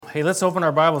Hey, let's open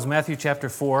our Bibles, Matthew chapter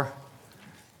 4.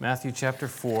 Matthew chapter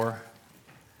 4.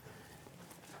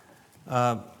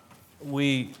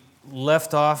 We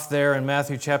left off there in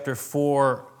Matthew chapter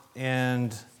 4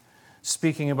 and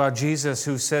speaking about Jesus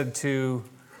who said to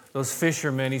those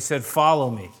fishermen, he said, "Follow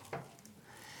me."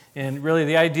 And really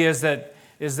the idea is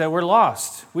that we're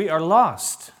lost. We are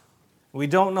lost. We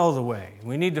don't know the way.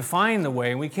 We need to find the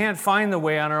way. We can't find the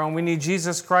way on our own. We need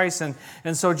Jesus Christ.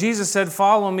 And so Jesus said,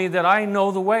 "Follow me that I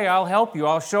know the way. I'll help you.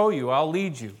 I'll show you. I'll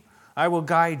lead you. I will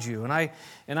guide you." And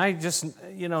I just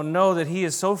know that He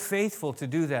is so faithful to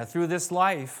do that through this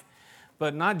life,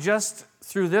 but not just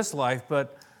through this life,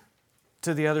 but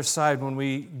to the other side when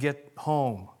we get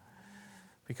home.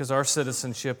 Because our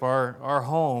citizenship, our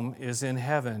home is in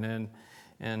heaven, and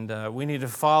we need to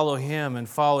follow Him and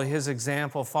follow His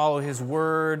example, follow His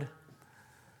word,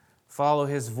 follow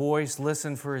His voice,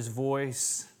 listen for His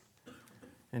voice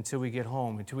until we get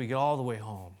home, until we get all the way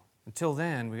home. Until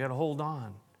then, we got to hold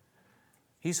on.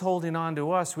 He's holding on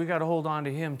to us. We got to hold on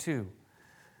to Him too.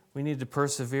 We need to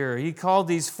persevere. He called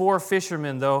these 4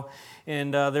 fishermen, though,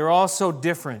 and they're all so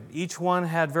different. Each one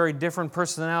had very different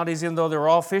personalities. Even though they were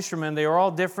all fishermen, they were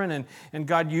all different, and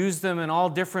God used them in all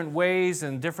different ways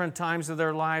and different times of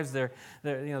their lives.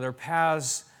 Their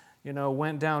paths,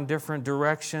 went down different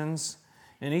directions.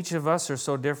 And each of us are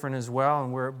so different as well,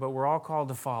 but we're all called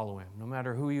to follow Him, no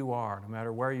matter who you are, no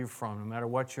matter where you're from, no matter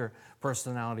what your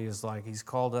personality is like. He's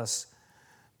called us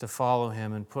to follow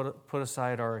Him and put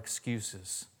aside our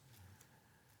excuses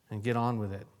and get on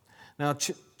with it. Now,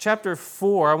 chapter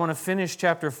 4, I want to finish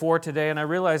chapter 4 today, and I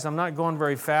realize I'm not going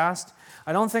very fast.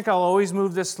 I don't think I'll always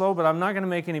move this slow, but I'm not going to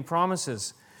make any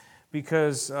promises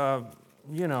because,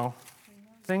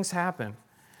 things happen.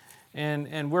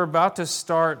 And we're about to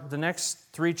start the next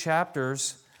 3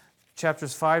 chapters.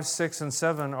 Chapters 5, 6, and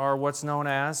 7 are what's known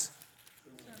as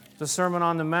the Sermon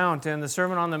on the Mount. And the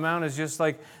Sermon on the Mount is just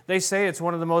like, they say it's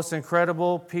one of the most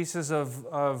incredible pieces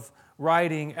of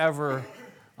writing ever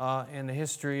in the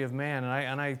history of man,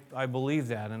 and I believe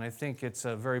that, and I think it's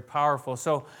very powerful.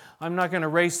 So I'm not going to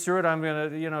race through it. I'm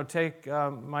going to take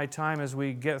my time as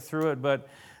we get through it. But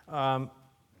after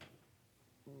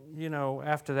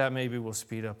that, maybe we'll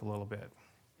speed up a little bit.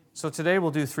 So today we'll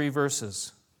do 3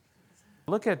 verses.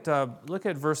 Look at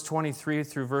verse 23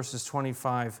 through verses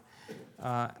 25.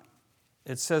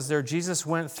 It says there, Jesus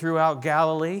went throughout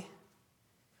Galilee,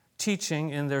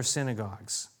 teaching in their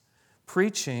synagogues,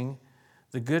 preaching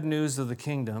the good news of the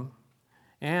kingdom,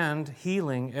 and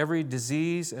healing every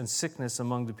disease and sickness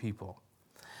among the people.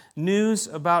 News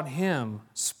about Him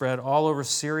spread all over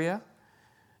Syria,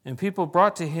 and people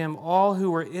brought to Him all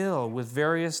who were ill with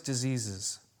various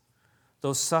diseases,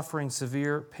 those suffering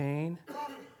severe pain,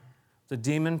 the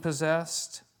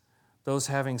demon-possessed, those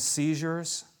having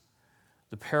seizures,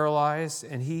 the paralyzed,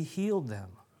 and He healed them.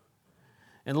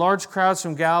 And large crowds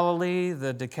from Galilee,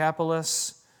 the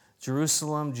Decapolis,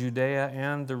 Jerusalem, Judea,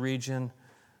 and the region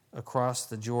across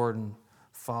the Jordan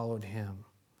followed Him.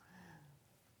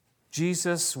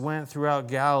 Jesus went throughout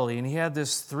Galilee, and He had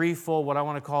this threefold, what I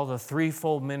want to call the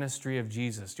threefold ministry of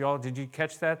Jesus. Did you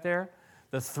catch that there?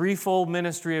 The threefold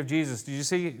ministry of Jesus. Did you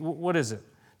see, what is it?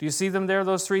 Do you see them there,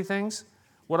 those 3 things?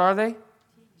 What are they?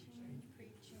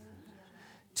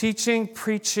 Teaching,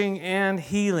 preaching, and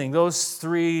healing. Those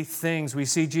 3 things, we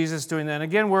see Jesus doing that. And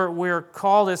again, we're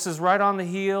called, this is right on the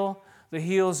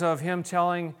heels of Him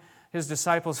telling His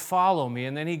disciples, "Follow me."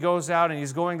 And then He goes out and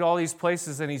He's going to all these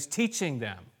places and He's teaching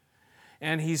them.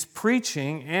 And He's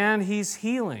preaching and He's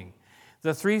healing.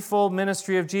 The threefold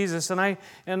ministry of Jesus.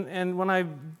 And when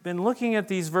I've been looking at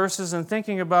these verses and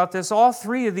thinking about this, all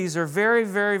 3 of these are very,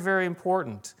 very, very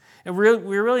important. And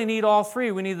we really need all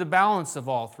 3. We need the balance of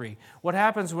all 3. What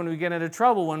happens when we get into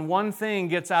trouble? When one thing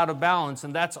gets out of balance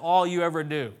and that's all you ever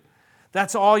do.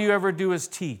 That's all you ever do is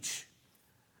teach.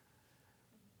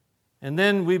 And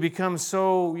then we become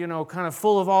so, kind of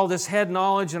full of all this head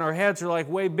knowledge, and our heads are like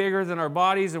way bigger than our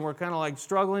bodies, and we're kind of like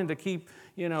struggling to keep,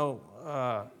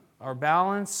 our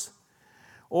balance.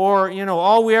 Or,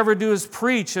 all we ever do is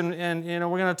preach, and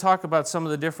we're going to talk about some of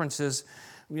the differences.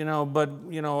 But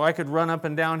I could run up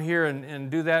and down here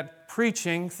and do that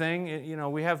preaching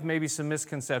thing. We have maybe some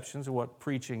misconceptions of what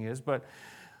preaching is, but,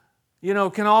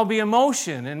 can all be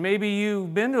emotion. And maybe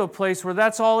you've been to a place where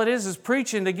that's all it is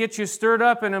preaching to get you stirred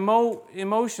up and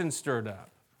emotion stirred up.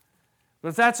 But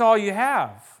if that's all you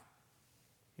have,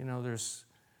 there's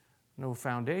no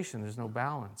foundation, there's no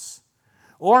balance.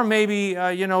 Or maybe,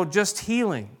 just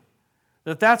healing.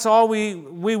 That's all we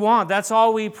want. That's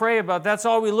all we pray about. That's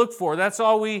all we look for. That's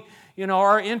all we,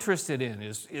 are interested in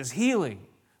is healing,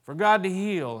 for God to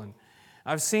heal.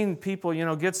 I've seen people,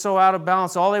 get so out of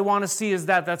balance. All they want to see is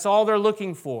that. That's all they're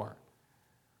looking for.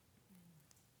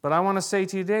 But I want to say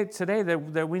to you today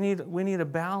that we need a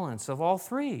balance of all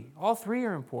three. All three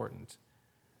are important.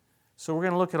 So we're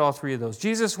going to look at all three of those.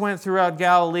 Jesus went throughout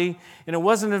Galilee, and it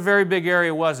wasn't a very big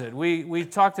area, was it? We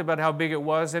talked about how big it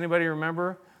was. Anybody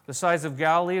remember? The size of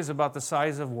Galilee is about the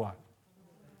size of what?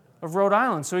 Of Rhode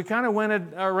Island. So he kind of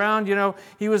went around,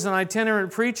 he was an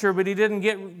itinerant preacher, but he didn't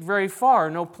get very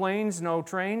far. No planes, no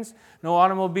trains, no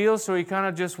automobiles, so he kind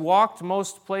of just walked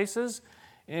most places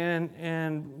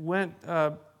and went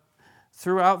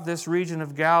throughout this region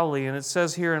of Galilee. And it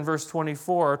says here in verse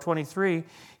 24 or 23,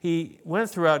 he went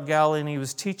throughout Galilee and he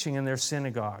was teaching in their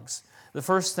synagogues. The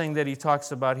first thing that he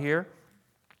talks about here,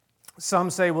 some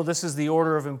say, well, this is the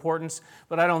order of importance,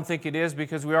 but I don't think it is,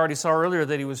 because we already saw earlier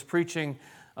that he was preaching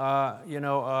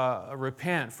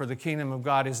repent, for the kingdom of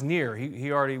God is near.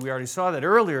 We already saw that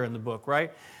earlier in the book,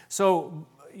 right? So,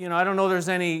 I don't know there's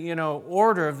any,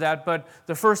 order of that, but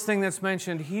the first thing that's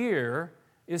mentioned here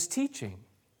is teaching,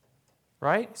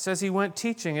 right? It says he went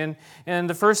teaching, and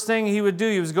the first thing he would do,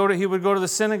 he would go to the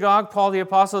synagogue. Paul the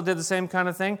apostle did the same kind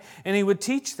of thing, and he would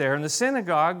teach there. And the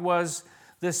synagogue was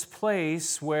this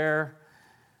place where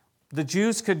the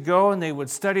Jews could go and they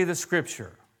would study the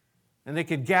Scripture. And they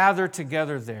could gather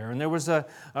together there. And there was a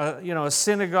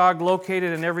synagogue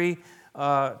located in every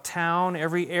town,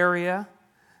 every area.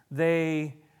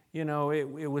 It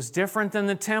was different than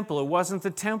the temple. It wasn't the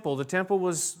temple. The temple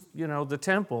was, the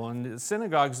temple. And the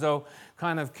synagogues, though,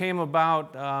 kind of came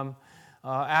about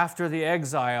after the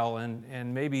exile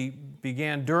and maybe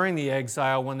began during the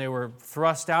exile when they were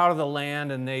thrust out of the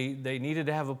land and they needed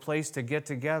to have a place to get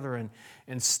together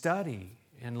and study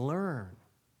and learn.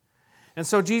 And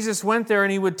so Jesus went there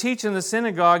and he would teach in the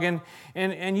synagogue,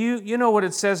 and you know what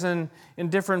it says in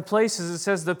different places. It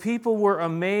says the people were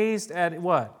amazed at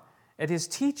what? At his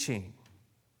teaching.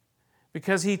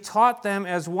 Because he taught them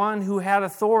as one who had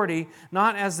authority,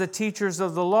 not as the teachers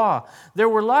of the law. There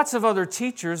were lots of other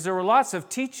teachers. There were lots of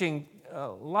teaching, a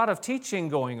lot of teaching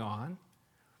going on.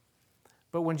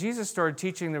 But when Jesus started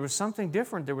teaching, there was something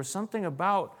different. There was something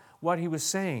about what he was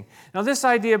saying. Now, this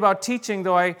idea about teaching,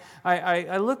 though,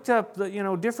 I looked up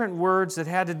different words that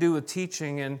had to do with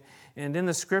teaching, and in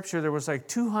the Scripture there was like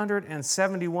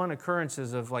 271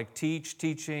 occurrences of like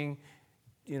teaching,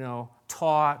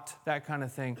 taught, that kind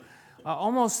of thing.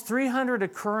 Almost 300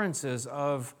 occurrences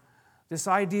of this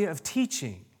idea of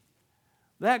teaching.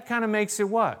 That kind of makes it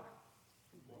what?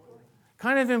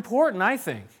 Kind of important, I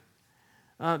think.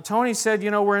 Tony said,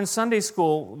 we're in Sunday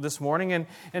school this morning, and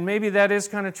maybe that is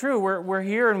kind of true. We're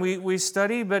here and we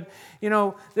study, but,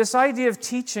 this idea of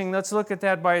teaching, let's look at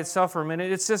that by itself for a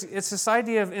minute. It's this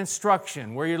idea of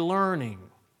instruction, where you're learning.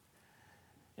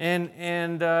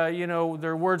 And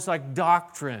there are words like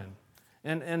doctrine.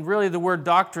 And really the word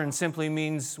doctrine simply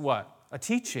means what? A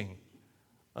teaching,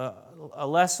 a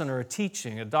lesson or a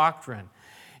teaching, a doctrine.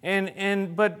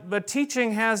 But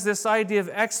teaching has this idea of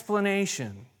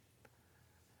explanation.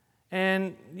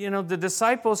 And, the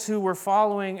disciples who were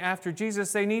following after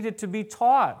Jesus, they needed to be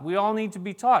taught. We all need to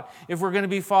be taught. If we're going to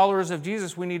be followers of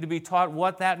Jesus, we need to be taught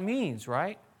what that means,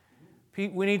 right?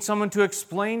 We need someone to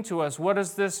explain to us, what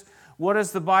does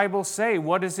the Bible say?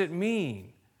 What does it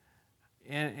mean?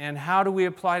 And how do we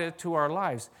apply it to our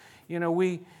lives? Again,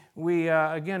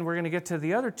 we're going to get to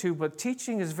the other two, but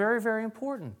teaching is very, very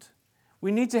important.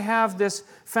 We need to have this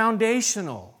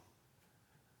foundational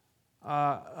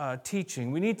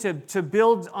teaching. We need to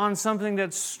build on something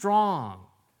that's strong.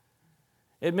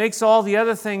 It makes all the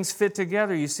other things fit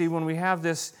together, you see, when we have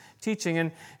this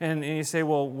teaching. And you say,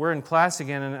 well, we're in class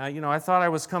again, and I thought I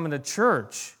was coming to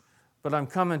church, but I'm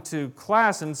coming to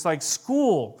class, and it's like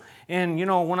school. And,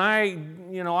 when I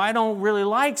don't really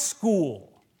like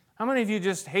school. How many of you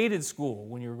just hated school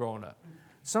when you were growing up?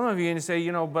 Some of you, and you say,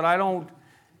 but I don't.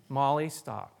 Molly,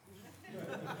 stop.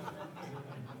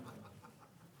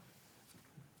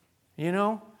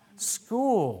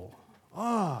 School.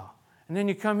 Oh. And then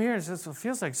you come here and it says, it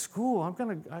feels like school.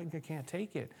 I can't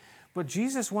take it. But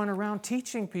Jesus went around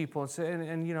teaching people and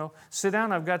said, sit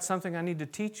down, I've got something I need to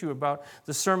teach you about.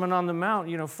 The Sermon on the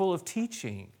Mount, full of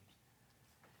teaching.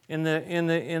 In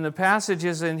the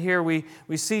passages in here, we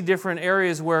see different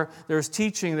areas where there's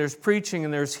teaching, there's preaching,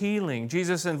 and there's healing.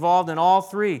 Jesus involved in all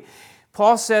three.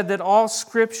 Paul said that all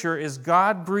Scripture is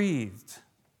God-breathed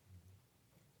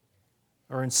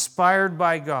or inspired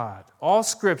by God. All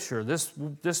Scripture, this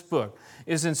book,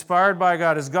 is inspired by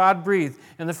God, is God-breathed.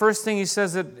 And the first thing he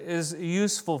says it is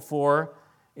useful for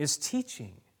is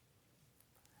teaching.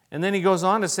 And then he goes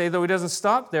on to say, though he doesn't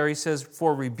stop there, he says,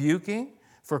 for rebuking,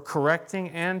 for correcting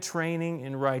and training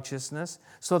in righteousness,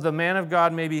 so the man of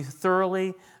God may be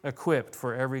thoroughly equipped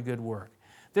for every good work.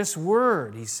 This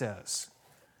word, he says,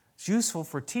 is useful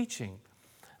for teaching.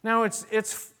 Now,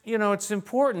 it's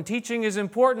important. Teaching is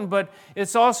important, but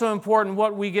it's also important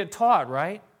what we get taught,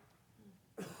 right?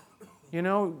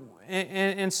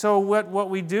 And so what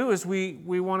we do is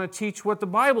we want to teach what the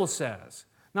Bible says.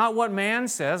 Not what man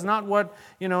says, not what,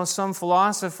 some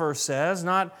philosopher says,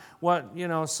 not what,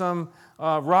 some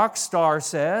rock star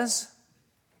says.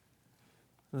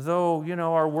 Though,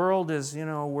 our world is,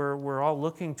 we're all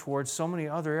looking towards so many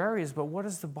other areas, but what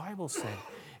does the Bible say?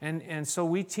 And so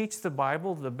we teach the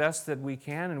Bible the best that we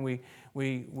can, and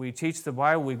we teach the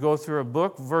Bible. We go through a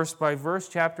book, verse by verse,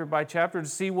 chapter by chapter, to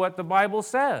see what the Bible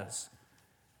says.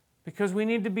 Because we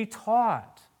need to be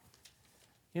taught.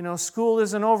 School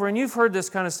isn't over. And you've heard this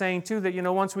kind of saying too, that,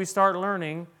 once we stop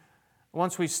learning,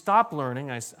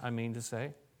 I mean to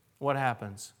say, what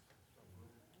happens?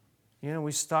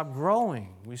 We stop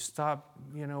growing. We stop,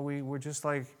 we're just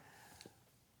like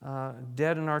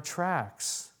dead in our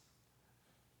tracks.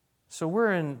 So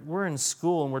we're in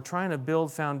school and we're trying to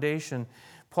build foundation.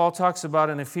 Paul talks about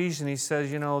in Ephesians, he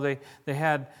says, they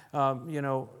had,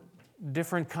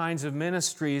 different kinds of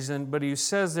ministries, but he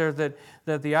says there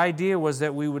that the idea was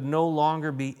that we would no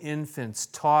longer be infants,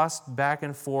 tossed back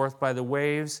and forth by the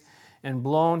waves and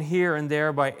blown here and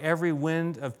there by every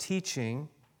wind of teaching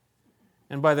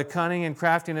and by the cunning and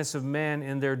craftiness of men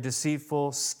in their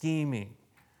deceitful scheming.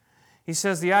 He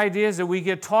says the idea is that we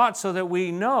get taught so that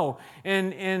we know.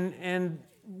 And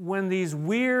when these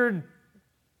weird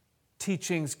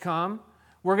teachings come,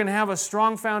 we're going to have a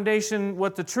strong foundation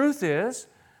what the truth is,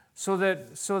 so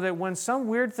that when some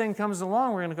weird thing comes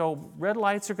along, we're going to go, red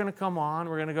lights are going to come on.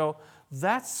 We're going to go,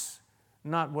 that's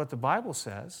not what the Bible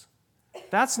says.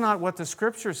 That's not what the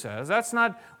Scripture says. That's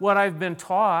not what I've been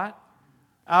taught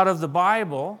out of the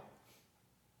Bible.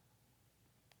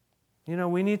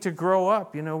 We need to grow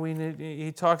up.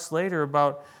 He talks later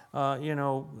about,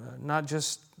 not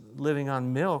just living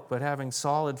on milk, but having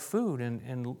solid food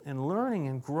and learning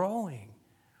and growing.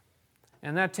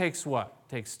 And that takes what?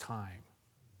 It takes time.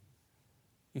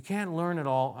 You can't learn it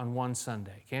all on one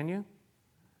Sunday, can you?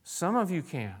 Some of you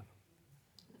can.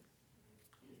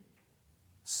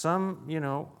 Some,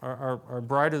 are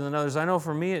brighter than others. I know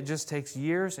for me it just takes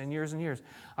years and years and years.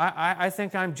 I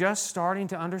think I'm just starting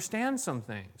to understand some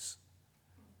things.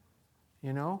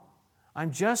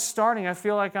 I'm just starting. I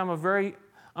feel like I'm a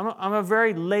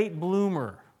very late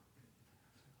bloomer.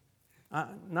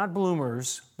 Not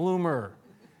bloomers, bloomer.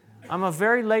 I'm a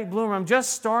very late bloomer. I'm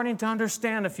just starting to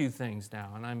understand a few things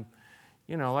now. And I'm,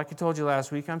 like I told you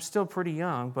last week, I'm still pretty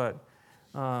young, but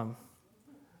I'm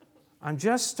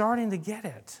just starting to get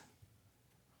it.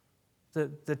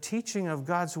 The teaching of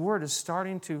God's Word is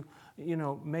starting to,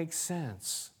 make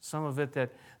sense. Some of it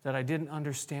that I didn't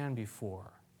understand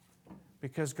before.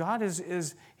 Because God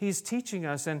He's teaching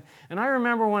us. And I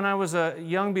remember when I was a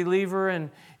young believer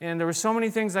and there were so many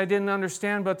things I didn't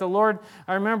understand, but the Lord,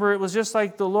 I remember it was just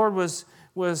like the Lord was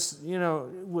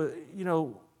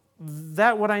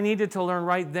that what I needed to learn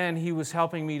right then, He was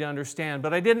helping me to understand.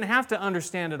 But I didn't have to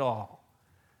understand it all.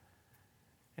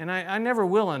 And I never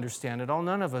will understand it all.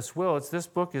 None of us will. This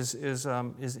book is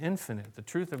infinite. The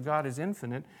truth of God is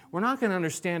infinite. We're not going to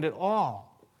understand it all.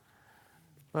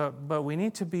 But we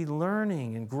need to be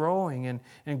learning and growing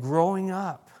and growing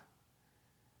up.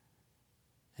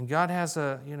 And God has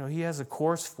He has a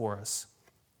course for us.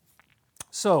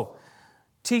 So,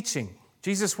 teaching.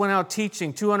 Jesus went out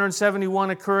teaching.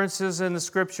 271 occurrences in the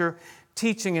Scripture.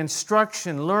 Teaching,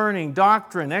 instruction, learning,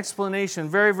 doctrine, explanation.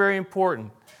 Very, very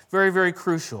important. Very, very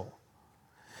crucial.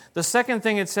 The second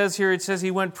thing it says here, it says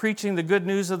He went preaching the good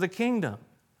news of the kingdom.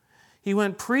 He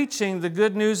went preaching the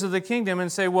good news of the kingdom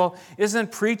and say, well,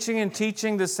 isn't preaching and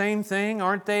teaching the same thing?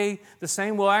 Aren't they the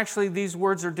same? Well, actually, these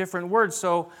words are different words,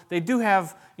 so they do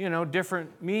have,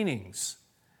 different meanings.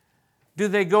 Do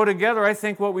they go together? I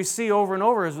think what we see over and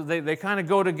over is they kind of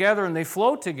go together and they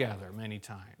flow together many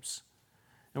times.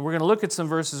 And we're going to look at some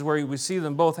verses where we see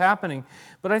them both happening.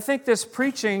 But I think this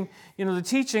preaching, the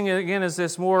teaching, again, is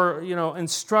this more,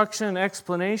 instruction,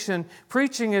 explanation.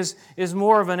 Preaching is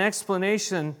more of an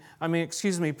explanation,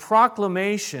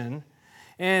 proclamation.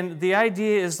 And the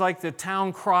idea is like the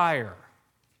town crier,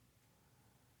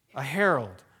 a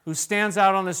herald, who stands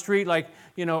out on the street like,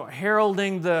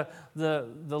 heralding the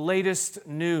latest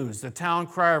news, the town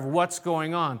crier of what's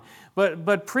going on.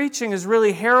 But preaching is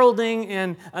really heralding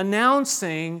and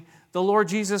announcing the Lord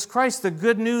Jesus Christ, the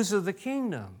good news of the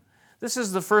kingdom. This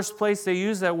is the first place they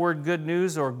use that word good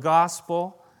news or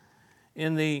gospel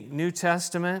in the New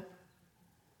Testament.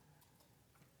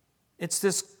 it's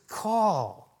this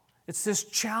call. It's this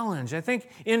challenge. I think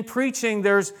in preaching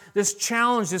there's this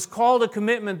challenge, this call to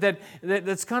commitment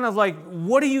that's kind of like,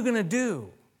 what are you going to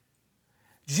do?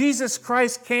 Jesus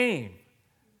Christ came.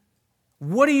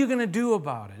 What are you going to do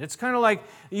about it? It's kind of like,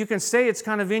 you can say it's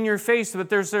kind of in your face, but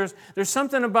there's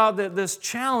something about this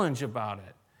challenge about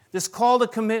it, this call to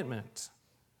commitment.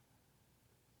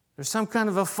 There's some kind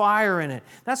of a fire in it.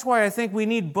 That's why I think we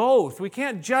need both. We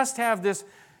can't just have this,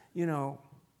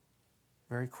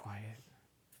 very quiet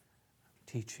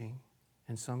teaching.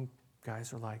 And some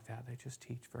guys are like that. They just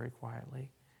teach very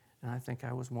quietly. And I think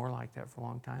I was more like that for a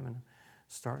long time and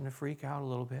starting to freak out a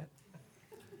little bit.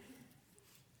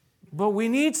 But we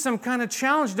need some kind of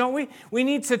challenge, don't we? We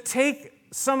need to take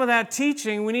some of that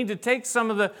teaching. We need to take some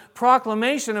of the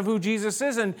proclamation of who Jesus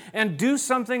is and do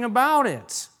something about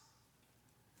it.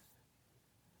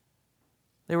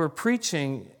 They were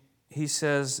preaching, he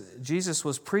says, Jesus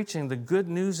was preaching the good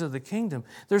news of the kingdom.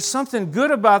 There's something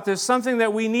good about this, something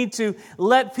that we need to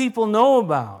let people know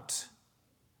about.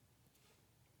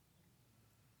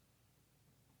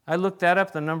 I looked that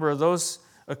up, the number of those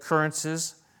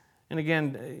occurrences. And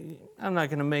again, I'm not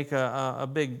going to make a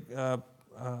big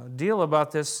deal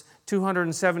about this.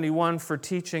 271 for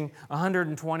teaching,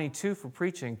 122 for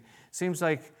preaching. Seems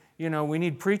like, we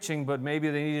need preaching, but maybe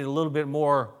they needed a little bit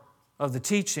more of the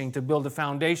teaching to build a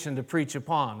foundation to preach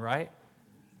upon, right?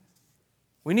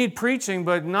 We need preaching,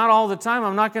 but not all the time.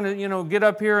 I'm not going to, get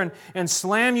up here and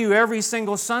slam you every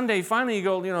single Sunday. Finally, you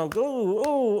go, he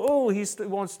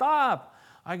won't stop.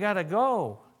 I got to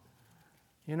go.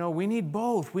 We need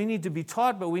both. We need to be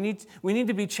taught, but we need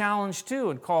to be challenged too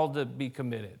and called to be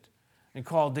committed and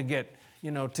called to get,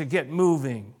 to get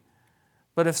moving.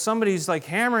 But if somebody's like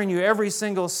hammering you every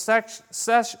single second,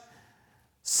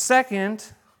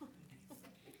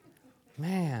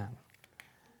 man,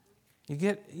 you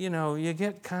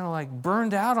get kind of like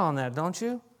burned out on that, don't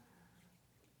you?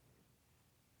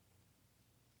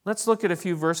 Let's look at a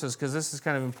few verses because this is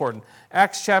kind of important.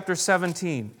 Acts chapter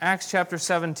 17. Acts chapter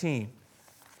 17.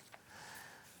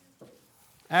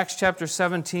 Acts chapter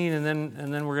 17, and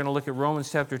then we're going to look at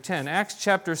Romans chapter 10. Acts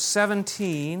chapter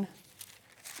 17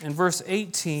 and verse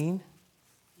 18.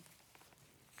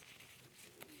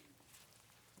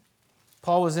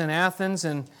 Paul was in Athens,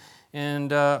 and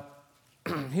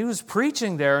he was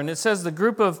preaching there, and it says the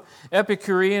group of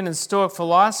Epicurean and Stoic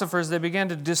philosophers, they began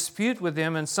to dispute with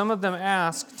him, and some of them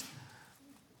asked,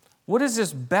 "What is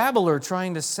this babbler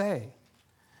trying to say?"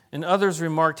 And others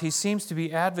remarked, "He seems to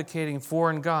be advocating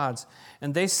foreign gods."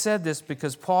 And they said this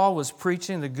because Paul was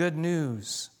preaching the good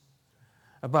news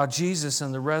about Jesus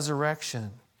and the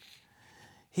resurrection.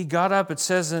 He got up, it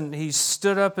says, and he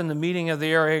stood up in the meeting of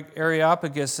the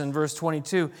Areopagus in verse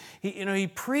 22. He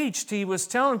preached. He was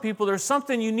telling people there's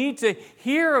something you need to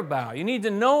hear about, you need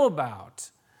to know about.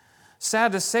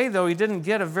 Sad to say, though, he didn't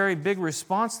get a very big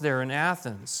response there in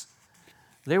Athens.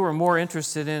 They were more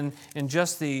interested in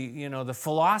just the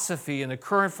philosophy and the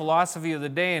current philosophy of the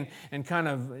day and kind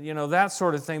of, that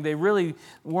sort of thing. They really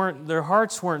weren't, their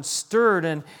hearts weren't stirred.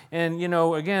 And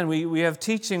again, we have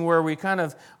teaching where we kind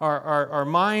of, our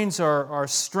minds are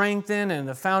strengthened and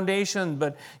the foundation,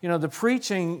 but, the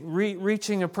preaching,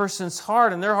 reaching a person's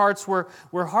heart, and their hearts were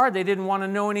hard. They didn't want to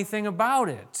know anything about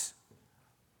it.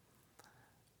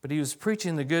 But he was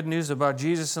preaching the good news about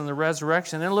Jesus and the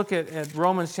resurrection. Then look at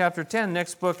Romans chapter 10,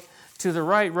 next book to the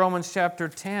right, Romans chapter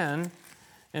 10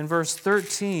 and verse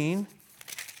 13.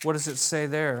 What does it say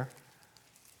there?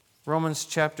 Romans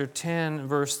chapter 10,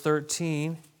 verse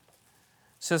 13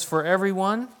 says, "For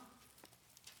everyone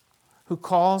who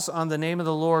calls on the name of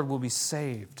the Lord will be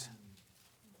saved."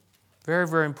 Very,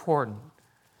 very important.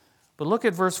 But look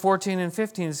at verse 14 and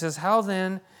 15. It says, "How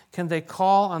then can they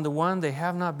call on the one they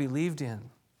have not believed in?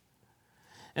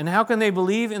 And how can they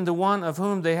believe in the one of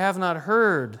whom they have not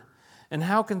heard? And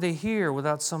how can they hear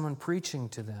without someone preaching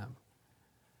to them?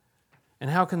 And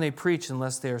how can they preach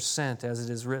unless they are sent? As it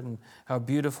is written, how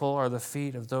beautiful are the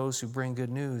feet of those who bring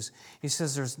good news." He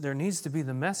says there needs to be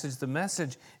the message. The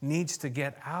message needs to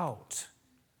get out.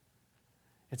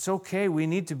 It's okay, we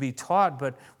need to be taught,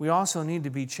 but we also need to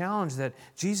be challenged that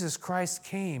Jesus Christ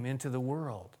came into the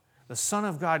world. The Son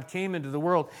of God came into the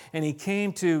world, and He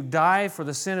came to die for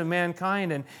the sin of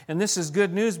mankind. And this is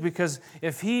good news because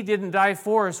if He didn't die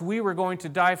for us, we were going to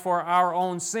die for our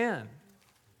own sin.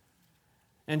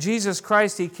 And Jesus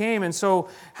Christ, He came. And so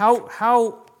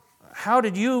how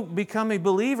did you become a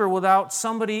believer without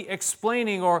somebody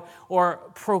explaining or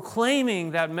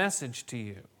proclaiming that message to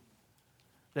you?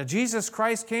 That Jesus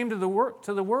Christ came to the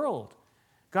world.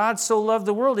 God so loved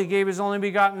the world, He gave His only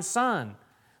begotten Son.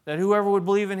 that whoever would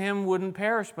believe in him wouldn't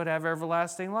perish but have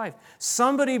everlasting life.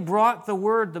 Somebody brought the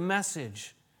word, the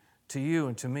message, to you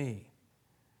and to me.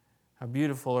 How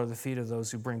beautiful are the feet of those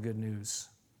who bring good news.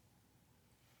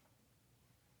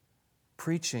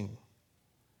 Preaching,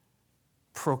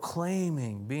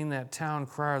 proclaiming, being that town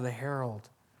crier, the herald.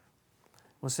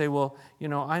 We'll say, well,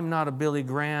 I'm not a Billy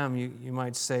Graham, you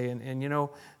might say. And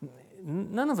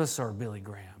none of us are Billy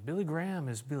Graham. Billy Graham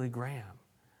is Billy Graham.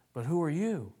 But who are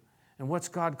you? And what's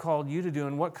God called you to do?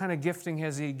 And what kind of gifting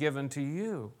has He given to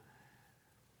you?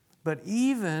 But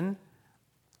even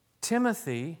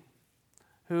Timothy,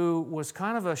 who was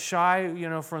kind of a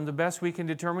shy, from the best we can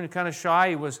determine, kind of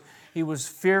shy. He was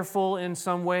fearful in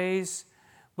some ways.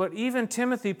 But even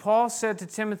Timothy, Paul said to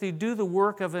Timothy, do the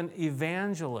work of an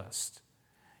evangelist.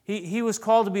 He was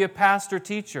called to be a pastor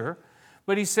teacher,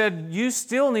 but he said, you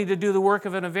still need to do the work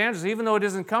of an evangelist. Even though it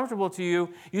isn't comfortable to you,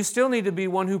 you still need to be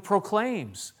one who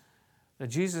proclaims that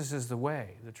Jesus is the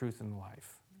way, the truth, and the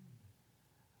life.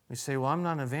 We say, well, I'm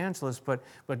not an evangelist, but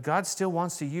God still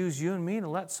wants to use you and me to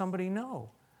let somebody know.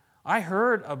 I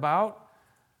heard about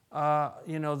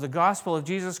the gospel of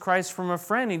Jesus Christ from a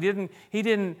friend. He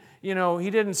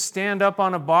didn't stand up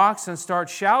on a box and start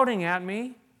shouting at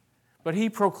me, but he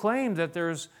proclaimed that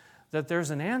there's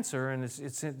an answer, and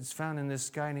it's found in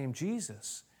this guy named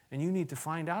Jesus. And you need to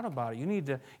find out about it. You need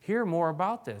to hear more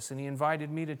about this. And he invited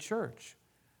me to church.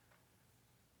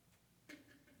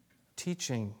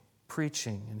 Teaching,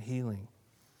 preaching, and healing.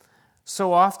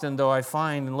 So often, though, I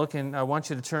find, I want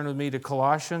you to turn with me to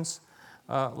Colossians.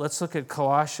 Let's look at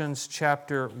Colossians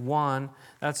chapter 1.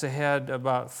 That's ahead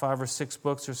about 5 or 6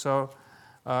 books or so.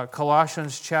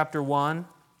 Colossians chapter 1,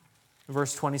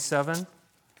 verse 27.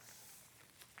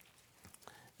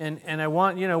 And I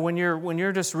want, when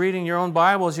you're just reading your own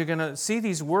Bibles, you're going to see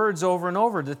these words over and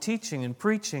over, the teaching and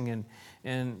preaching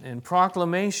and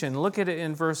proclamation. Look at it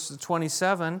in verse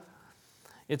 27.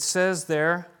 It says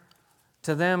there,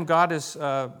 to them God is,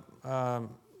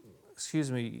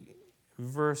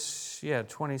 verse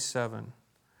 27.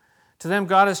 To them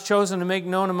God has chosen to make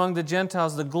known among the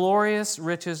Gentiles the glorious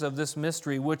riches of this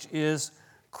mystery, which is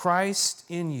Christ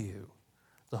in you,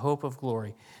 the hope of glory.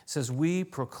 It says, we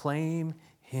proclaim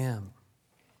Him.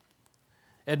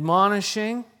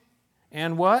 Admonishing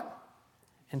and what?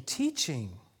 And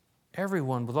teaching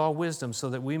everyone with all wisdom, so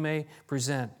that we may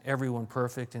present everyone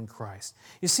perfect in Christ.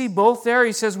 You see, both there,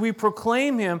 he says we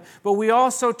proclaim Him, but we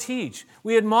also teach.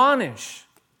 We admonish.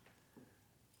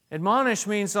 Admonish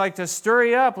means like to stir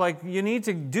you up, like you need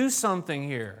to do something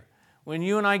here. When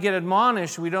you and I get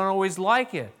admonished, we don't always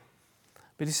like it.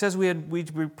 But he says we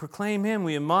proclaim Him,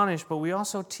 we admonish, but we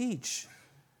also teach.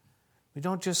 We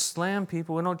don't just slam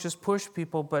people, we don't just push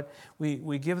people, but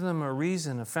we give them a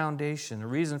reason, a foundation, a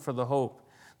reason for the hope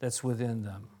that's within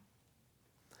them.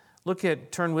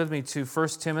 Turn with me to 1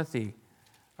 Timothy.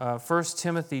 1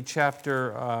 Timothy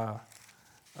chapter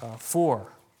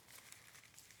 4.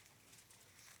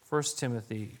 1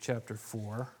 Timothy chapter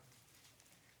 4.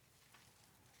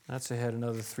 That's ahead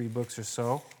another 3 books or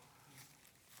so.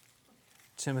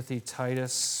 Timothy,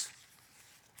 Titus.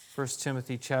 1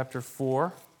 Timothy chapter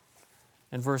 4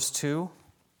 and verse 2.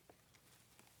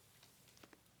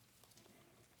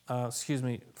 1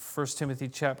 Timothy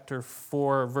chapter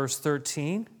 4, verse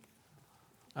 13.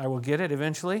 I will get it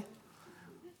eventually.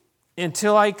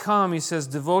 Until I come, he says,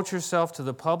 devote yourself to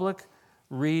the public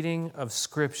reading of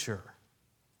Scripture,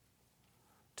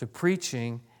 to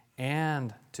preaching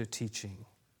and to teaching.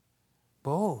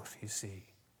 Both, you see,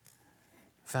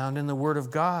 found in the Word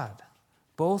of God.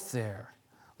 Both there.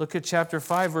 Look at chapter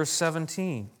 5, verse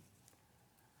 17.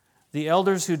 The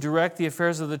elders who direct the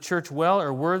affairs of the church well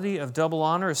are worthy of double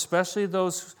honor, especially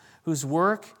those whose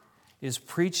work is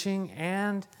preaching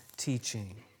and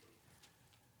teaching.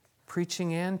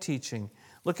 Preaching and teaching.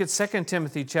 Look at 2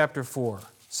 Timothy chapter 4.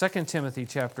 2 Timothy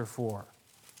chapter 4.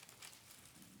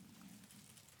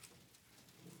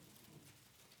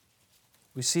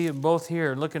 We see it both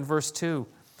here. Look in verse 2.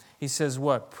 He says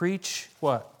what? Preach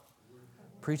what?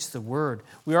 Preach the word.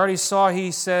 We already saw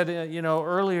he said,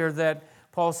 earlier that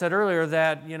Paul said earlier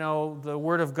that, the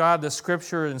Word of God, the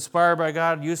Scripture, inspired by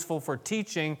God, useful for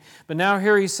teaching. But now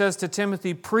here he says to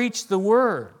Timothy, preach the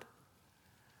Word.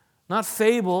 Not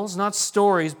fables, not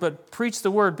stories, but preach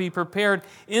the Word. Be prepared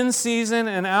in season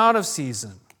and out of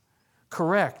season.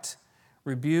 Correct,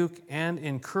 rebuke, and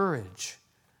encourage.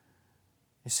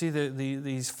 You see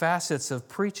these facets of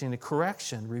preaching, the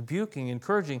correction, rebuking,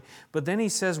 encouraging. But then he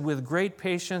says with great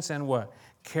patience and what?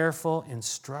 Careful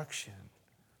instruction.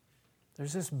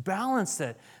 There's this balance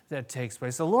that takes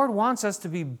place. The Lord wants us to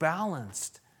be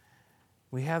balanced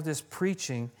We have this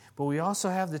preaching, but we also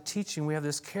have the teaching. We have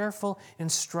this careful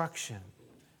instruction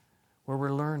where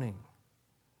we're learning.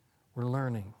 We're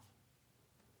learning.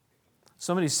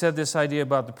 Somebody said this idea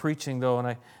about the preaching, though,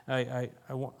 and I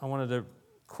wanted to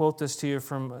quote this to you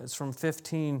it's from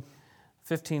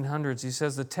 1500s. He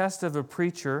says, the test of a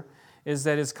preacher is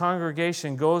that his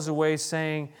congregation goes away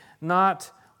saying,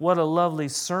 not what a lovely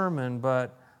sermon,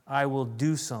 but I will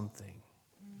do something.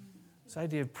 This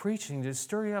idea of preaching, to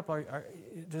stir you up,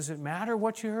 does it matter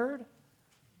what you heard?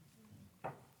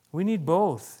 We need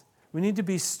both. We need to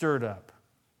be stirred up.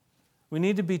 We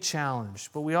need to be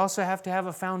challenged, but we also have to have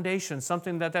a foundation,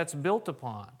 something that's built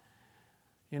upon.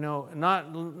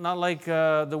 Not like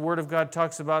the Word of God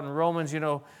talks about in Romans,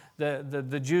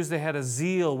 the Jews, they had a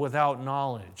zeal without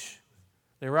knowledge.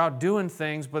 They were out doing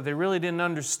things, but they really didn't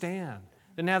understand.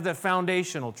 Didn't have that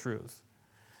foundational truth.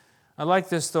 I like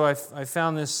this, though. I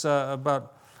found this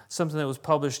about something that was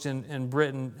published in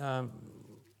Britain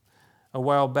a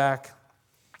while back.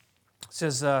 It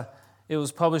says, it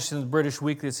was published in the British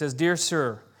Weekly. It says, Dear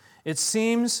Sir, it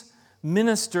seems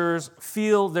ministers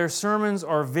feel their sermons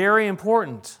are very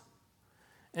important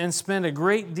and spend a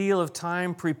great deal of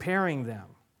time preparing them.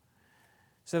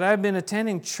 He said, I've been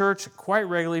attending church quite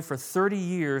regularly for 30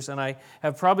 years, and I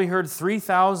have probably heard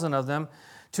 3,000 of them.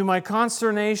 To my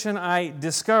consternation, I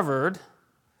discovered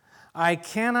I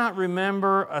cannot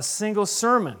remember a single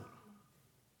sermon.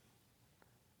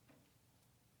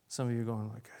 Some of you are going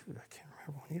like, I can't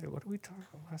remember one either. What did we talk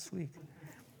about last week?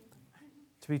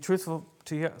 To be truthful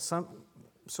to you,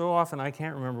 so often I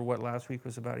can't remember what last week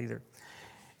was about either.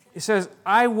 He says,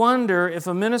 I wonder if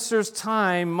a minister's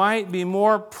time might be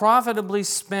more profitably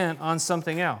spent on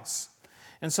something else.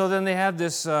 And so then they had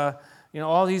this,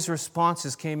 all these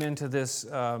responses came into this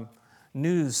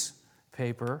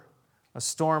newspaper. A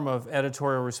storm of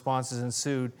editorial responses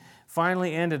ensued,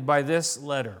 finally ended by this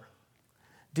letter.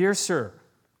 Dear Sir,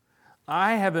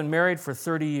 I have been married for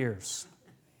 30 years.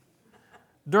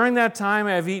 During that time,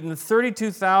 I have eaten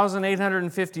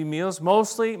 32,850 meals,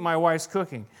 mostly my wife's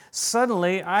cooking.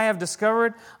 Suddenly, I have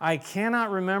discovered I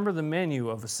cannot remember the menu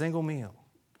of a single meal.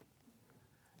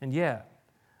 And yet,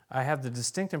 I have the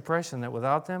distinct impression that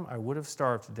without them, I would have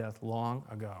starved to death long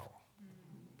ago.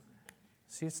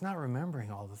 See, it's not remembering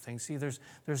all the things. See, there's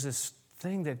this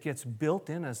thing that gets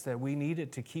built in us that we need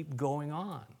it to keep going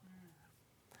on.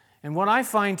 And what I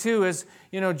find, too, is,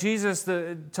 Jesus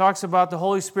talks about the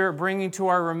Holy Spirit bringing to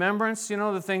our remembrance,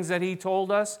 the things that He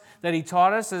told us, that He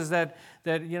taught us, is that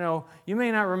you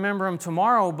may not remember them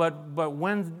tomorrow, but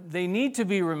when they need to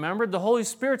be remembered, the Holy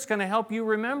Spirit's going to help you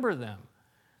remember them.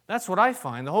 That's what I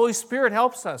find. The Holy Spirit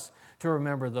helps us to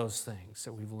remember those things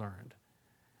that we've learned.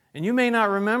 And you may not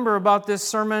remember about this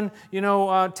sermon,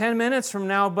 10 minutes from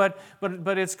now, but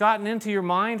it's gotten into your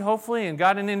mind, hopefully, and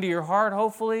gotten into your heart,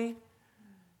 hopefully.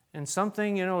 And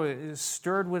something, is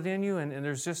stirred within you, and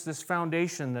there's just this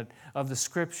foundation of the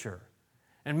Scripture.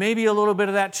 And maybe a little bit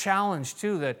of that challenge,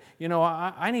 too, that,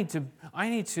 I need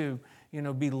to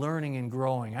be learning and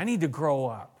growing. I need to grow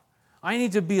up. I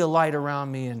need to be a light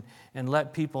around me and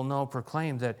let people know,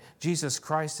 proclaim that Jesus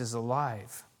Christ is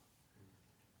alive.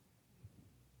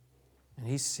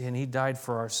 And He died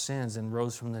for our sins and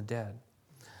rose from the dead.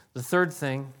 The third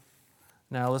thing,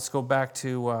 now let's go back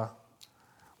to,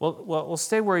 we'll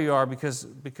stay where you are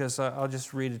because I'll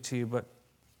just read it to you, but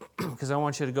because I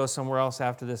want you to go somewhere else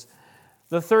after this.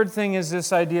 The third thing is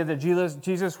this idea that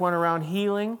Jesus went around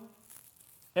healing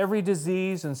every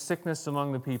disease and sickness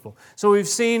among the people. So we've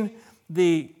seen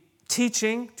the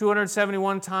teaching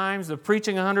 271 times, the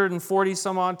preaching 140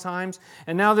 some odd times,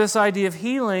 and now this idea of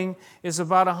healing is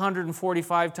about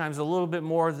 145 times, a little bit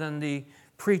more than the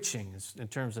preaching in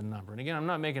terms of number. And again, I'm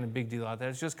not making a big deal out of that.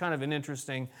 It's just kind of an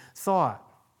interesting thought.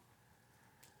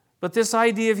 But this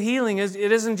idea of healing, it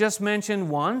isn't just mentioned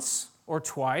once or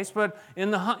twice, but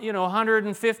in the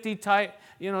 150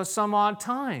 some odd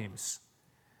times.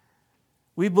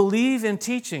 We believe in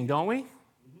teaching, don't we?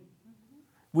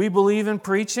 We believe in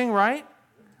preaching, right?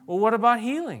 Well, what about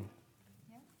healing?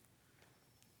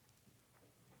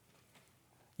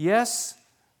 Yes,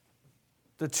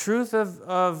 the truth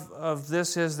of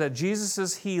this is that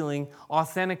Jesus' healing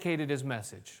authenticated His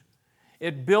message.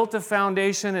 It built a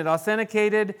foundation. It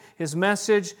authenticated His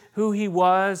message, who He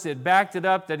was. It backed it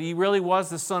up that He really was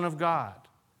the Son of God.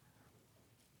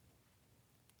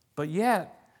 But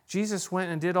yet, Jesus went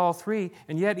and did all three.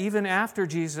 And yet, even after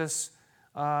Jesus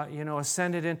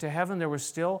ascended into heaven, there was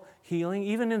still healing.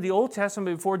 Even in the Old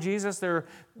Testament, before Jesus, there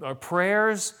are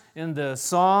prayers in the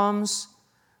Psalms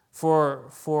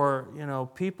for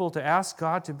people to ask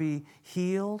God to be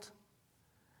healed.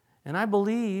 And I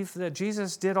believe that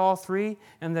Jesus did all three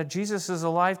and that Jesus is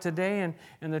alive today.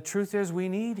 And the truth is we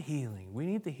need healing. We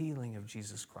need the healing of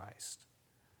Jesus Christ.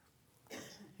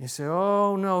 You say,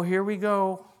 oh no, here we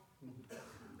go.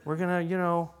 We're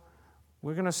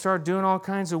going to start doing all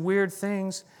kinds of weird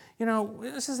things.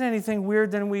 This isn't anything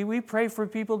weird than we pray for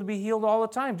people to be healed all the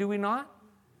time, do we not?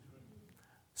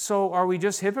 So are we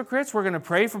just hypocrites? We're going to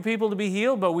pray for people to be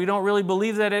healed, but we don't really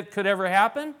believe that it could ever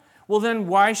happen? Well, then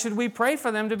why should we pray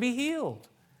for them to be healed?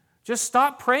 Just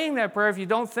stop praying that prayer if you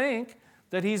don't think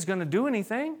that He's going to do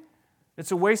anything.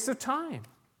 It's a waste of time.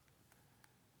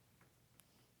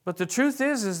 But the truth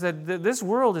is that this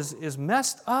world is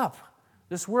messed up.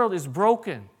 This world is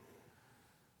broken.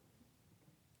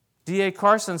 D.A.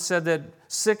 Carson said that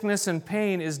sickness and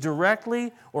pain is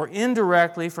directly or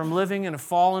indirectly from living in a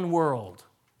fallen world.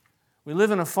 We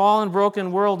live in a fallen,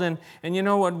 broken world, and you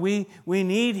know what? We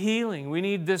need healing. We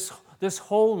need this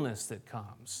wholeness that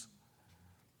comes.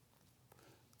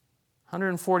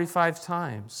 145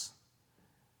 times.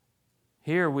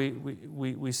 Here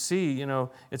we see,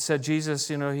 it said Jesus,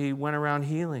 He went around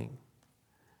healing.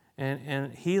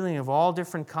 And healing of all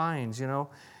different kinds,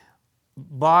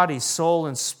 body, soul,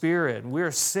 and spirit. We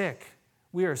are sick.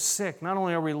 We are sick. Not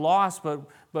only are we lost, but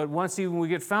once even we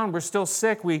get found, we're still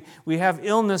sick. We have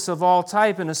illness of all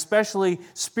type, and especially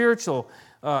spiritual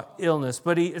illness.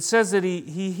 But it says that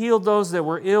he healed those that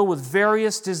were ill with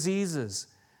various diseases.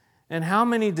 And how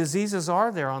many diseases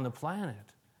are there on the planet?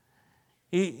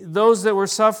 Those that were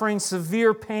suffering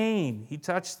severe pain, He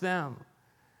touched them.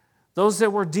 Those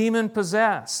that were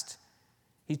demon-possessed,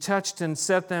 He touched and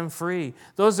set them free.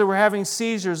 Those that were having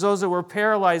seizures, those that were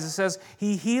paralyzed, it says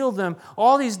He healed them.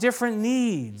 All these different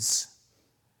needs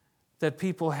that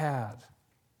people had.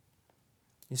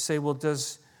 You say, well,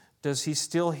 does He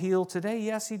still heal today?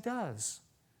 Yes, He does.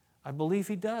 I believe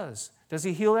He does. Does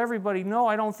He heal everybody? No,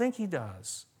 I don't think He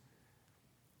does.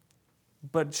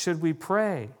 But should we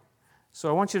pray? So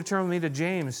I want you to turn with me to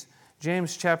James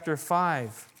chapter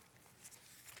 5.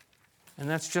 And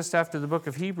that's just after the book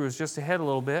of Hebrews, just ahead a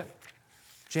little bit.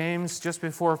 James, just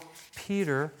before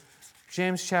Peter,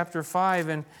 James chapter 5.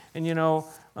 And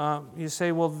you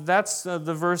say, well, that's the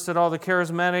verse that all the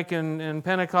charismatic and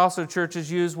Pentecostal churches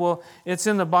use. Well, it's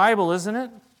in the Bible, isn't it?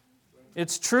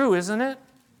 It's true, isn't it?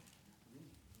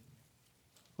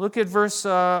 Look at verse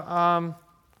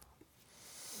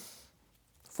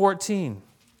 14.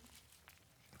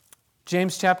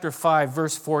 James chapter 5,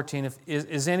 verse 14.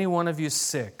 Is any one of you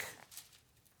sick?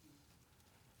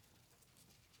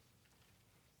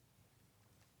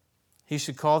 He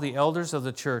should call the elders of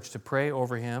the church to pray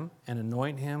over him and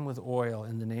anoint him with oil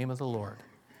in the name of the Lord.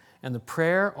 And the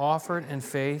prayer offered in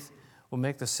faith will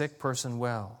make the sick person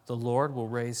well. The Lord will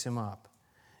raise him up.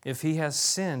 If he has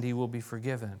sinned, he will be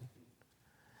forgiven.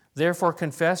 Therefore,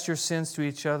 confess your sins to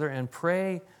each other and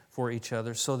pray for each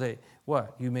other so that,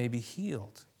 what? You may be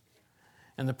healed.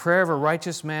 And the prayer of a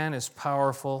righteous man is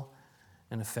powerful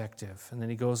and effective. And then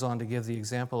he goes on to give the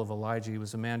example of Elijah. He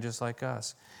was a man just like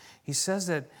us. He says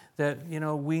that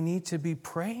we need to be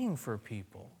praying for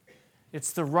people.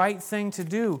 It's the right thing to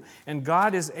do. And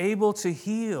God is able to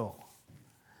heal.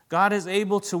 God is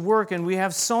able to work. And we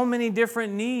have so many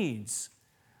different needs.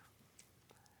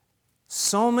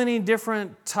 So many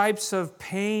different types of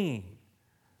pain.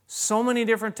 So many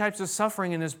different types of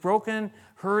suffering in this broken,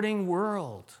 hurting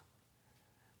world.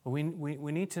 But we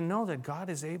need to know that God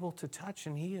is able to touch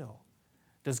and heal.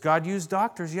 Does God use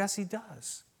doctors? Yes, He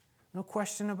does. No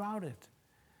question about it.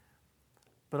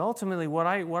 But ultimately, what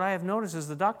I have noticed is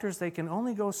the doctors, they can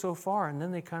only go so far, and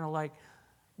then they kind of like,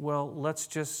 well, let's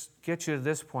just get you to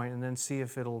this point and then see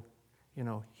if it'll,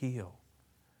 heal.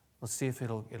 Let's see if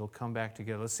it'll come back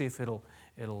together. Let's see if it'll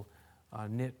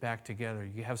knit back together.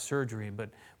 You have surgery,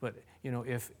 but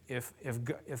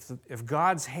if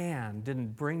God's hand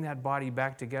didn't bring that body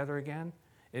back together again,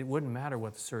 it wouldn't matter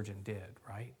what the surgeon did,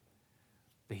 right?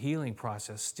 The healing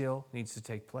process still needs to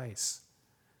take place.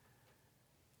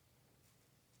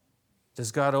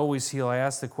 Does God always heal? I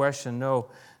ask the question, no.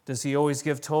 Does He always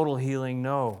give total healing?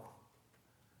 No.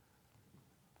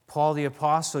 Paul the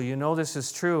Apostle, this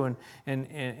is true,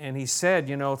 and he said,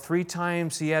 3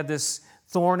 times he had this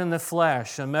thorn in the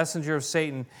flesh, a messenger of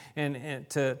Satan, and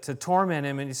to torment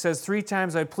him. And he says, 3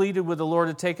 times I pleaded with the Lord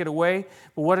to take it away.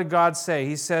 But what did God say?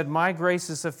 He said, my grace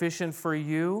is sufficient for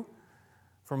you,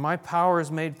 for my power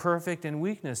is made perfect in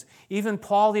weakness. Even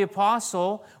Paul the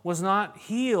Apostle was not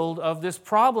healed of this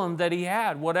problem that he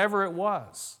had, whatever it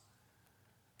was.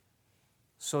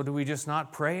 So do we just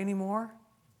not pray anymore?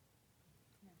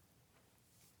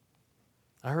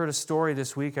 I heard a story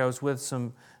this week. I was with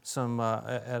some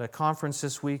at a conference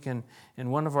this week, and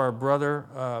one of our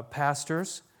brother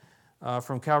pastors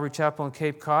from Calvary Chapel in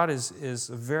Cape Cod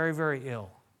is very, very ill.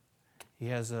 He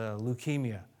has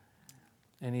leukemia,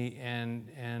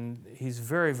 and he's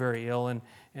very, very ill,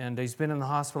 and he's been in the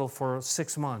hospital for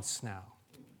 6 months now.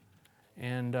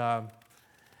 And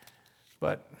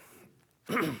but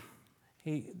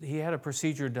he had a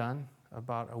procedure done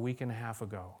about a week and a half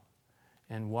ago.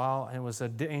 And while it was a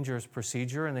dangerous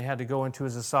procedure, and they had to go into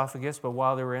his esophagus, but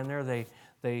while they were in there,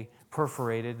 they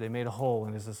perforated, they made a hole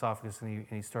in his esophagus, and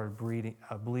he started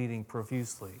bleeding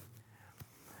profusely.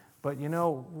 But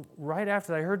right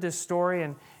after I heard this story,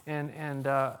 and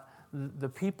the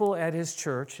people at his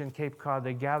church in Cape Cod,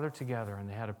 they gathered together and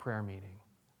they had a prayer meeting.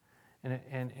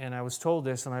 And I was told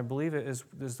this, and I believe it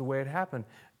is the way it happened.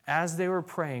 As they were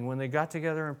praying, when they got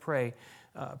together and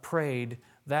prayed,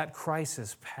 that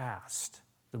crisis passed.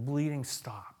 The bleeding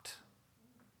stopped.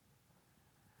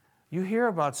 You hear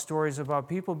about stories about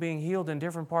people being healed in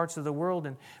different parts of the world,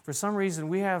 and for some reason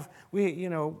we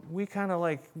kind of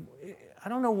like, I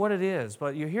don't know what it is,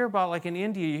 but you hear about, like in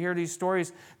India, you hear these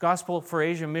stories, Gospel for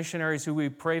Asia missionaries who we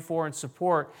pray for and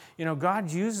support. God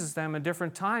uses them at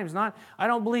different times. I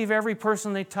don't believe every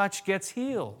person they touch gets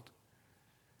healed.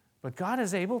 But God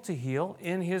is able to heal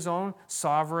in His own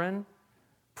sovereign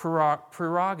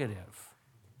prerogative.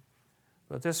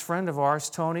 But this friend of ours,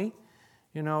 Tony,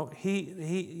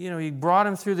 he brought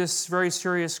him through this very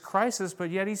serious crisis, but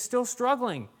yet he's still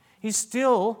struggling. He's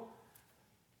still,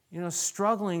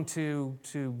 struggling to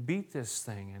beat this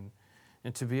thing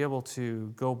and to be able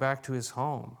to go back to his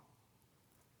home.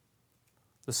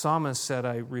 The psalmist said,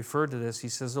 I referred to this, he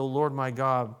says, O Lord my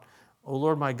God,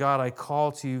 I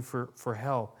called to you for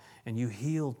help, and you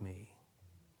healed me.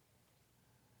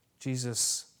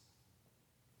 Jesus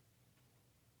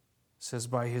says,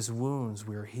 by His wounds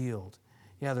we are healed.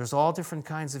 Yeah, there's all different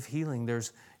kinds of healing.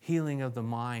 There's healing of the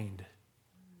mind.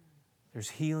 There's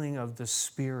healing of the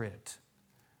spirit.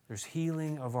 There's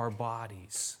healing of our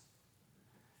bodies.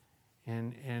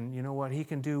 And you know what? He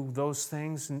can do those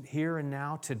things here and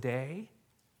now, today.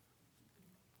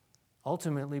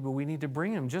 Ultimately, but we need to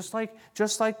bring Him. Just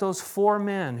like those 4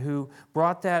 men who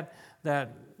brought that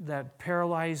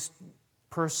paralyzed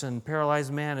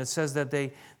man. It says that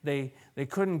they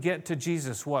couldn't get to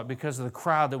Jesus. What? Because of the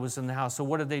crowd that was in the house. So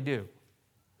what did they do?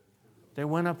 They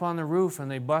went up on the roof and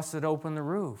they busted open the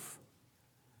roof.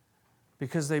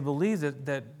 Because they believed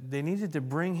that they needed to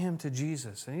bring him to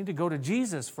Jesus. They need to go to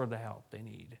Jesus for the help they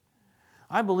need.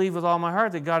 I believe with all my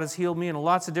heart that God has healed me in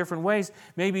lots of different ways.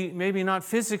 Maybe not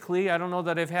physically. I don't know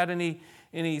that I've had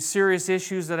any serious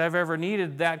issues that I've ever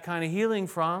needed that kind of healing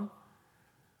from.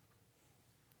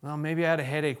 Well, maybe I had a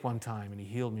headache one time and He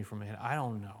healed me from it. I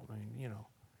don't know.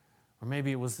 Or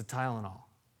maybe it was the Tylenol.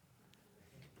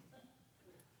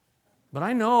 But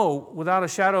I know without a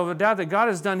shadow of a doubt that God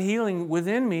has done healing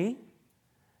within me,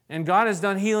 and God has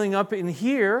done healing up in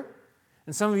here.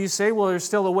 And some of you say, well, there's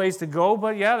still a ways to go,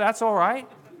 but yeah, that's all right.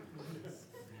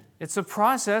 It's a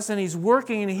process, and He's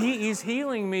working, and He's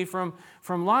healing me from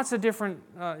lots of different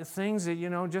things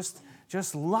that,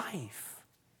 just life.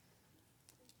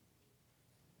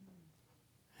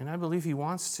 And I believe He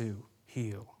wants to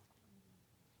heal.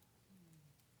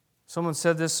 Someone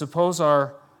said this, suppose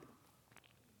our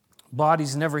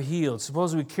bodies never healed.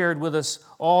 Suppose we carried with us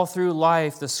all through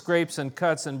life the scrapes and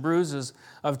cuts and bruises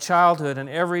of childhood and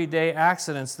everyday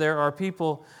accidents. There are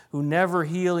people who never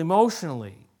heal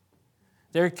emotionally.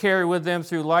 They carry with them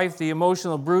through life the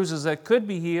emotional bruises that could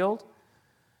be healed.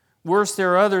 Worse,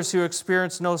 there are others who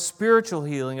experience no spiritual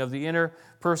healing of the inner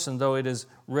person, though it is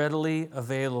readily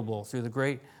available through the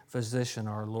great physician,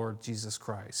 our Lord Jesus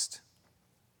Christ.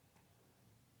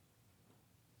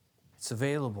 It's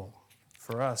available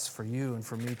for us, for you, and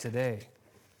for me today.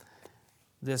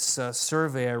 This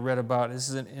survey I read about, this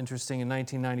is interesting, in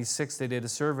 1996 they did a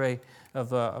survey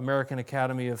of American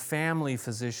Academy of Family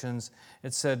Physicians.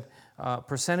 It said,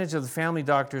 percentage of the family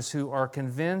doctors who are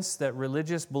convinced that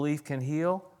religious belief can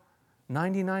heal,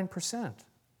 99%.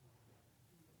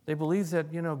 They believe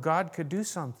that, God could do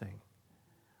something.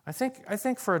 I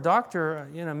think for a doctor,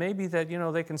 maybe that,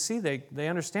 they can see, they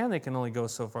understand they can only go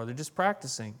so far. They're just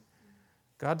practicing.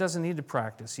 God doesn't need to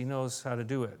practice. He knows how to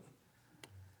do it.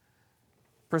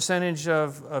 Percentage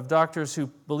of doctors who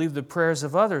believe the prayers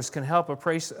of others can help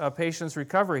a patient's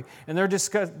recovery. And they're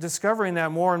discovering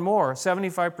that more and more,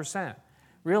 75%,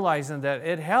 realizing that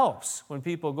it helps when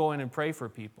people go in and pray for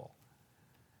people.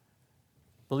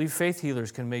 Believe faith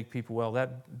healers can make people well.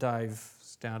 That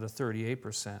dives down to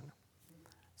 38%.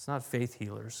 It's not faith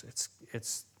healers.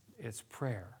 It's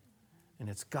prayer, and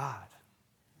it's God.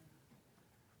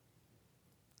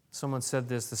 Someone said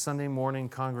this, the Sunday morning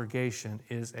congregation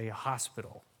is a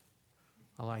hospital.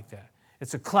 I like that.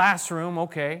 It's a classroom,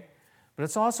 okay, but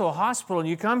it's also a hospital. And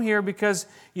you come here because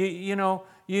you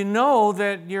know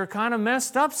that you're kind of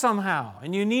messed up somehow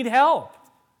and you need help,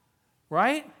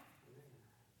 right?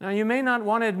 Now, you may not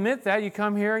want to admit that. You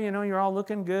come here, you're all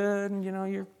looking good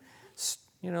and,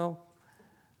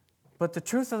 but the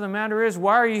truth of the matter is,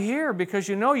 why are you here? Because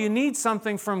you need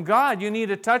something from God. You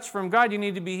need a touch from God. You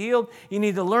need to be healed. You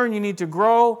need to learn. You need to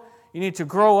grow. You need to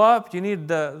grow up. You need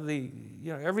the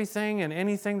everything and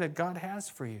anything that God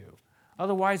has for you.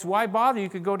 Otherwise, why bother? You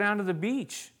could go down to the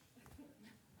beach.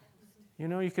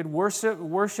 You could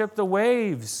worship the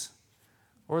waves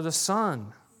or the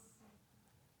sun.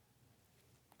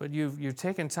 But you've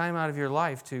taken time out of your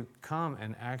life to come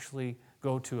and actually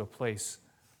go to a place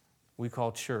we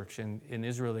call church. In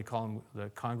Israel, they call them the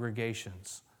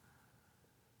congregations.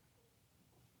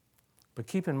 But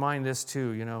keep in mind this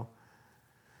too,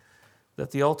 that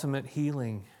the ultimate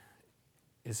healing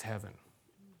is heaven.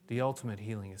 The ultimate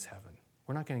healing is heaven.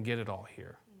 We're not going to get it all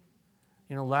here.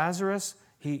 Lazarus,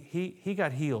 he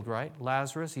got healed, right?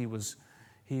 Lazarus,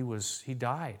 he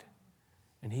died.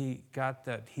 And he got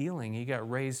that healing. He got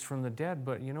raised from the dead.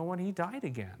 But you know what? He died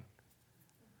again.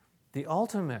 The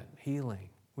ultimate healing,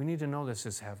 we need to know this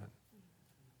is heaven.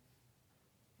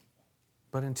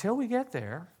 But until we get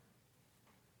there,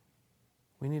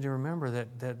 we need to remember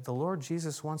that the Lord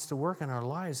Jesus wants to work in our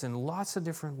lives in lots of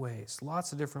different ways.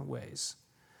 Lots of different ways.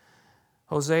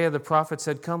 Hosea the prophet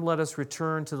said, "Come, let us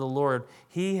return to the Lord.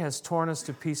 He has torn us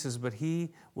to pieces, but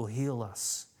He will heal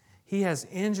us. He has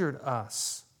injured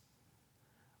us,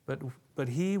 but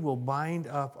He will bind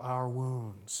up our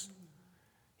wounds."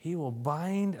 He will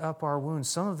bind up our wounds.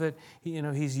 Some of it,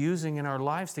 He's using in our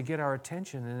lives to get our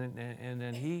attention, and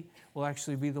then He will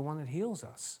actually be the one that heals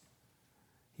us.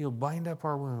 He'll bind up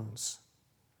our wounds.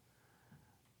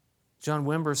 John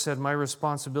Wimber said, "My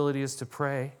responsibility is to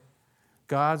pray.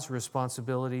 God's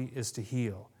responsibility is to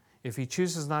heal. If He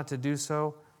chooses not to do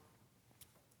so,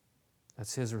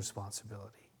 that's His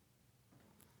responsibility."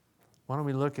 Why don't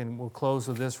we look, and we'll close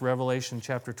with this, Revelation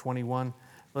chapter 21.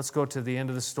 Let's go to the end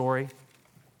of the story.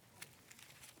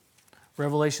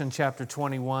 Revelation chapter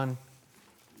 21.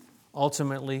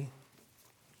 Ultimately,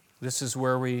 this is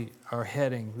where we are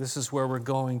heading. This is where we're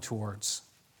going towards.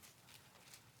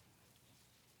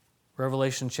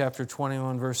 Revelation chapter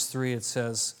 21, verse 3, it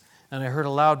says, "And I heard a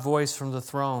loud voice from the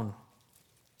throne,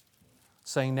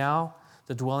 saying, 'Now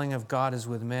the dwelling of God is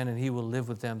with men, and He will live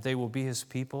with them. They will be His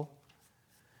people.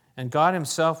 And God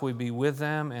Himself will be with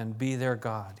them and be their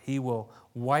God. He will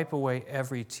wipe away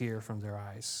every tear from their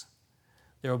eyes.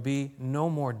 There will be no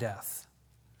more death,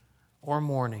 or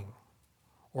mourning,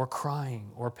 or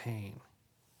crying, or pain.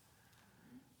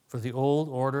 For the old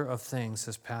order of things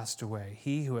has passed away.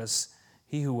 He who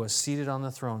was seated on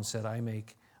the throne said, I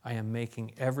am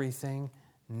making everything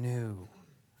new.'"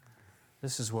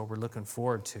 This is what we're looking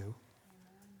forward to.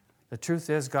 The truth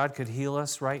is, God could heal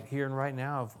us right here and right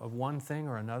now of one thing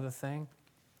or another thing.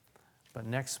 But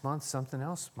next month, something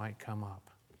else might come up.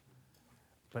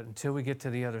 But until we get to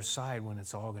the other side, when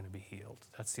it's all going to be healed,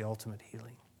 that's the ultimate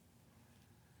healing.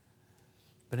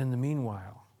 But in the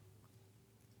meanwhile,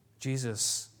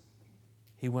 Jesus,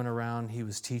 He went around, He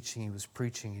was teaching, He was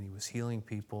preaching, and He was healing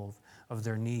people of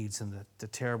their needs and the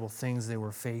terrible things they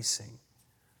were facing.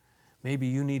 Maybe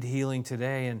you need healing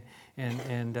today,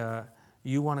 and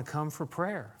you want to come for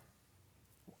prayer.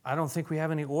 I don't think we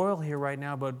have any oil here right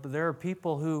now, but there are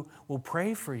people who will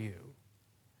pray for you.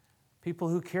 People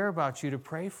who care about you to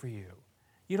pray for you.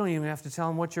 You don't even have to tell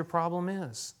them what your problem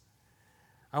is.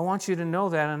 I want you to know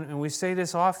that, and we say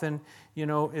this often,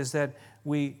 is that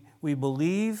we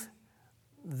believe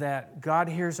that God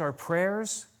hears our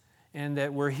prayers and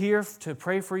that we're here to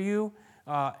pray for you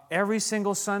every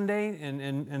single Sunday.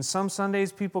 And some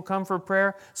Sundays people come for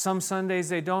prayer, some Sundays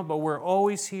they don't, but we're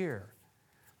always here.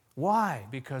 Why?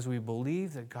 Because we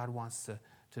believe that God wants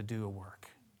to do a work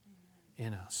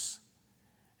in us.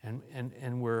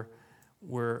 And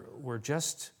we're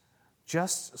just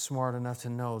smart enough to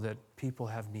know that people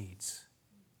have needs.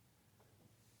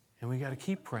 And we got to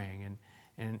keep praying.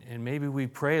 And maybe we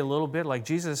pray a little bit like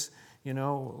Jesus,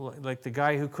 like the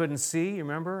guy who couldn't see, you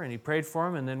remember? And He prayed for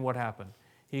him, and then what happened?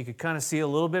 He could kind of see a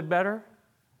little bit better,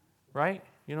 right?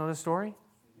 You know the story?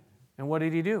 And what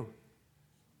did He do?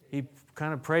 He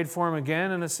kind of prayed for him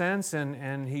again, in a sense,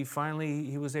 and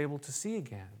he was able to see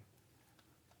again.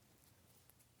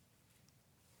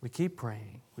 We keep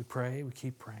praying. We pray, we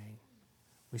keep praying.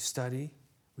 We study,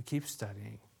 we keep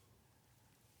studying.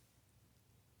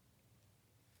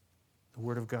 The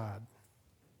Word of God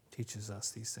teaches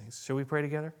us these things. Shall we pray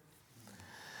together?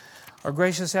 Our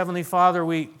gracious Heavenly Father,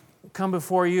 we come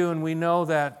before you and we know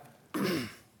that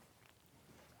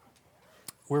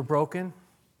we're broken.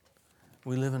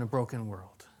 We live in a broken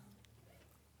world.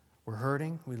 We're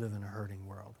hurting. We live in a hurting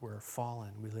world. We're fallen.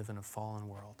 We live in a fallen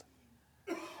world.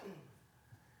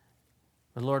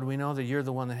 But Lord, we know that you're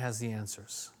the one that has the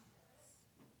answers.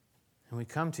 And we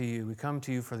come to you. We come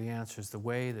to you for the answers, the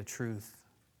way, the truth,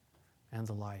 and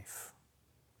the life.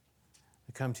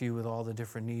 We come to you with all the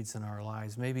different needs in our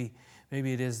lives. Maybe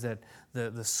it is that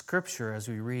the Scripture, as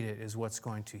we read it, is what's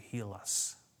going to heal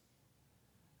us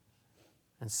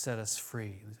and set us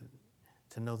free,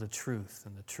 to know the truth,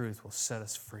 and the truth will set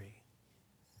us free.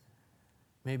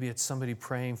 Maybe it's somebody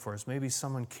praying for us. Maybe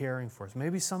someone caring for us.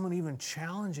 Maybe someone even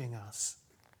challenging us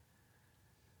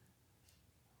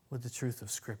with the truth of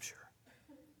Scripture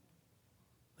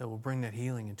that will bring that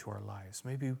healing into our lives.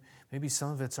 Maybe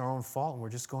some of it's our own fault and we're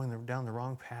just going down the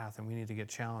wrong path and we need to get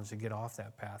challenged to get off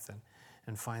that path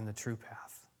and find the true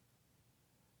path.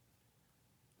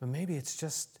 But maybe it's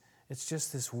just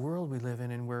this world we live in,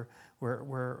 and we're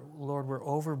Lord, we're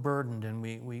overburdened and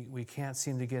we can't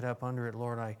seem to get up under it,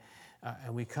 Lord.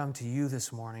 And we come to you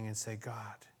this morning and say,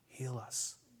 God, heal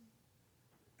us.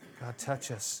 God,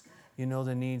 touch us. You know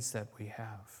the needs that we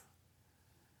have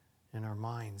in our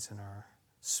minds, in our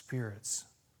spirits,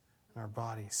 in our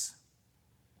bodies.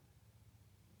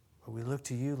 But we look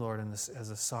to you, Lord, as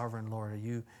a sovereign Lord.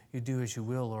 You do as you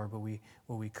will, Lord, but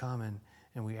we come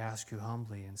and we ask you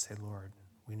humbly and say, Lord,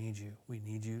 we need you. We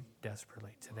need you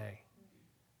desperately today.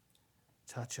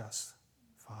 Touch us,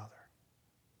 Father.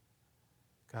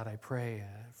 God, I pray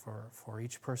for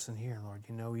each person here, Lord.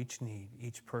 You know each need,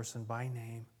 each person by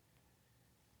name.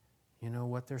 You know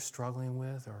what they're struggling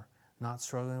with or not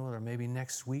struggling with, or maybe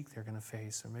next week they're going to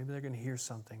face, or maybe they're going to hear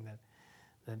something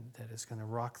that is going to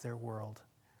rock their world.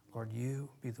 Lord, you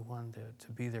be the one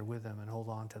to be there with them and hold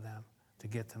on to them, to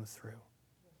get them through.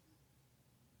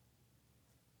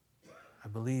 I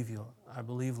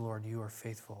believe, Lord, you are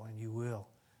faithful and you will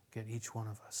get each one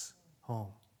of us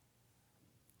home.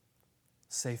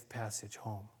 Safe passage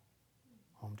home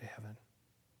to heaven.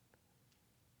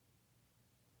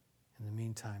 In the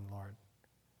meantime, Lord,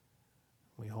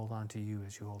 we hold on to you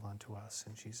as you hold on to us.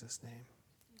 In Jesus' name,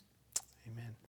 amen.